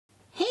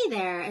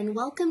there, and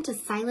welcome to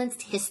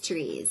Silenced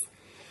Histories.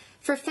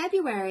 For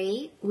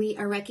February, we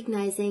are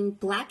recognizing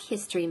Black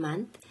History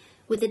Month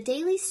with a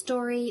daily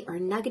story or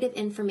nugget of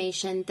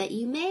information that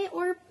you may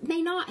or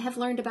may not have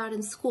learned about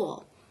in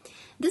school.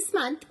 This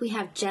month, we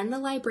have Jen the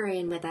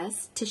librarian with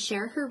us to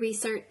share her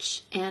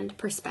research and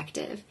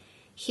perspective.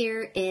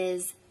 Here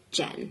is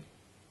Jen.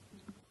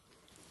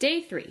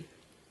 Day 3.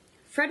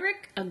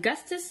 Frederick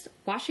Augustus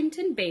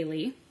Washington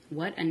Bailey,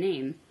 what a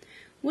name,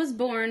 was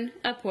born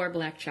a poor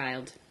black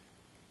child.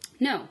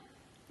 No,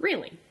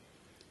 really.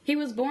 He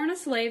was born a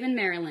slave in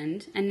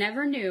Maryland and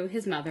never knew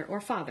his mother or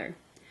father.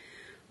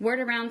 Word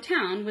around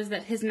town was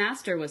that his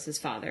master was his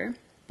father,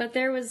 but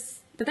that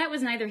was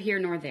neither here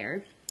nor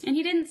there, and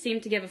he didn't seem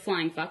to give a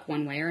flying fuck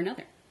one way or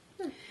another.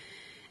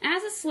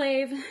 As a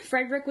slave,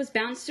 Frederick was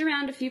bounced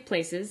around a few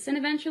places and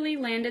eventually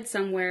landed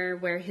somewhere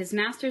where his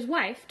master's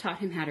wife taught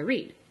him how to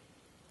read.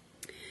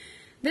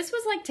 This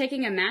was like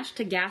taking a match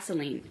to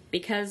gasoline,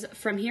 because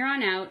from here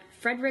on out,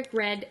 Frederick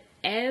read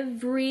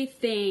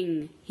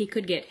everything he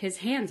could get his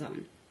hands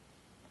on.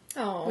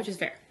 Oh. Which is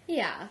fair.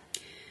 Yeah.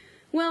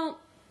 Well,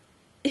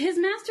 his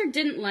master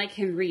didn't like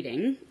him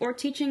reading or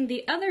teaching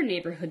the other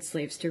neighborhood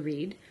slaves to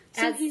read,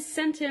 so he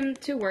sent him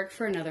to work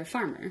for another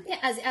farmer.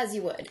 Yeah, as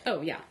you would.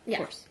 Oh, yeah, of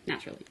course,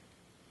 naturally.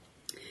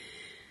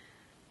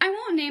 I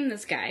won't name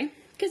this guy,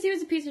 because he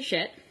was a piece of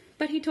shit,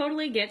 but he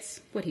totally gets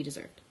what he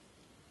deserved.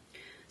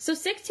 So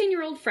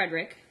 16-year-old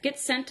Frederick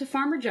gets sent to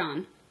Farmer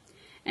John,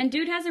 and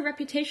dude has a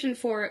reputation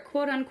for,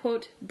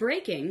 quote-unquote,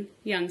 breaking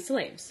young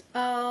slaves.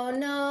 Oh,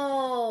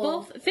 no.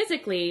 Both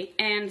physically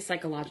and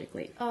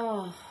psychologically.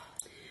 Oh.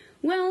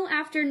 Well,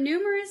 after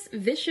numerous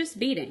vicious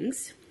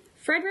beatings,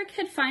 Frederick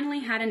had finally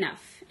had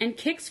enough and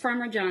kicks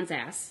Farmer John's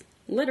ass,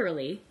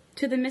 literally,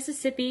 to the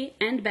Mississippi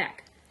and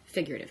back,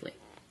 figuratively.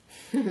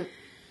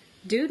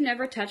 Dude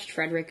never touched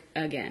Frederick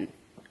again.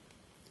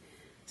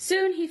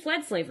 Soon he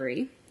fled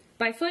slavery,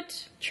 by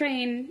foot,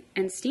 train,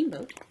 and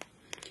steamboat,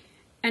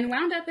 and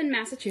wound up in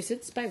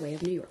Massachusetts by way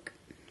of New York.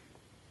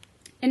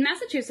 In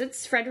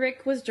Massachusetts,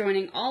 Frederick was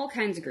joining all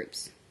kinds of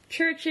groups: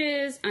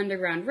 churches,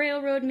 Underground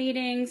Railroad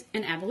meetings,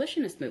 and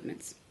abolitionist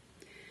movements.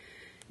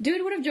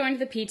 Dude would have joined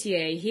the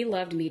PTA. He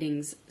loved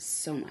meetings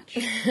so much.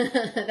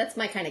 That's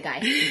my kind of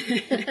guy.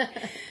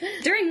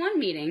 During one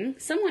meeting,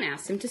 someone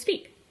asked him to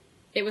speak.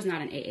 It was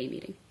not an AA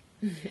meeting.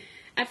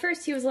 At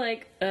first, he was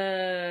like,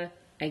 I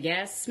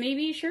guess,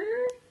 maybe,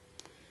 sure?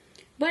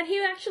 But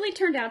he actually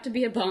turned out to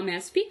be a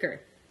bomb-ass speaker.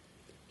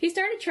 He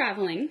started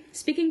traveling,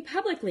 speaking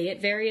publicly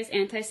at various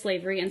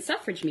anti-slavery and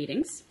suffrage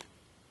meetings,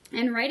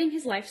 and writing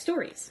his life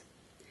stories.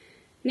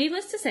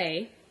 Needless to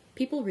say,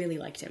 people really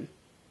liked him.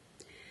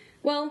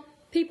 Well,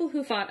 people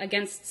who fought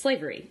against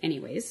slavery,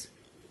 anyways.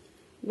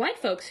 White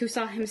folks who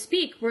saw him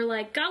speak were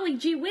like, golly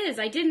gee whiz,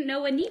 I didn't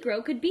know a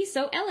Negro could be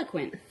so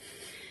eloquent.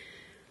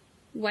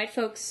 White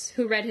folks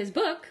who read his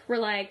book were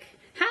like,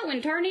 how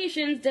in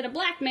tarnations did a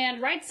black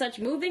man write such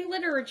moving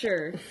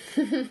literature?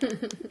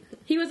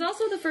 He was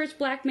also the first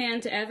black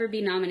man to ever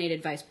be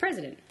nominated vice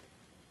president.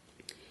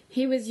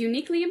 He was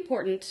uniquely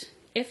important,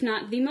 if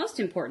not the most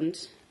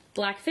important,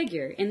 black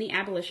figure in the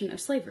abolition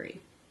of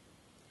slavery.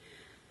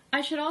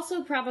 I should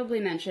also probably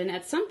mention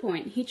at some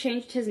point he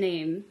changed his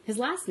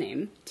last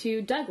name,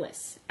 to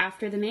Douglass,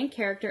 after the main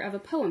character of a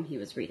poem he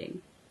was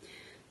reading.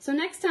 So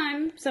next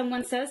time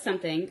someone says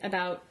something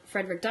about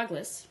Frederick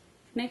Douglass,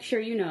 make sure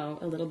you know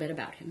a little bit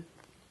about him.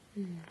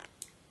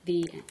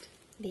 The end.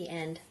 The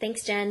end.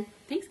 Thanks, Jen.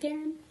 Thanks,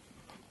 Karen.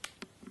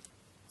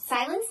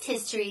 Silenced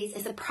Histories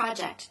is a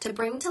project to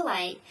bring to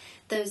light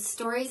those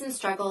stories and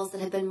struggles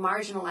that have been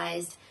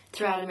marginalized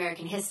throughout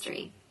American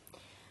history.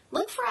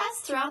 Look for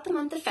us throughout the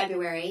month of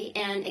February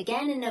and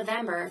again in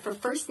November for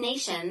First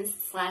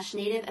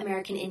Nations/Native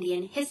American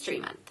Indian History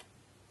Month.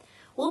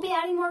 We'll be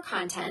adding more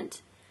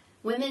content.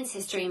 Women's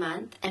History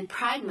Month and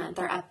Pride Month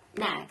are up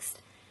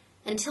next,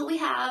 until we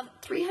have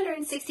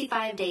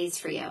 365 days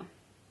for you.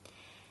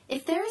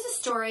 If there is a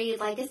story you'd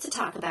like us to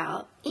talk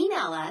about,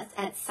 email us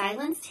at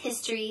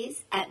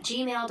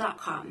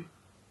silencedhistories@gmail.com.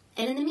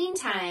 And in the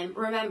meantime,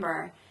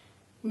 remember,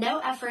 no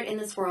effort in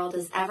this world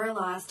is ever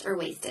lost or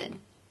wasted.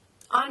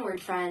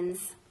 Onward,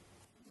 friends.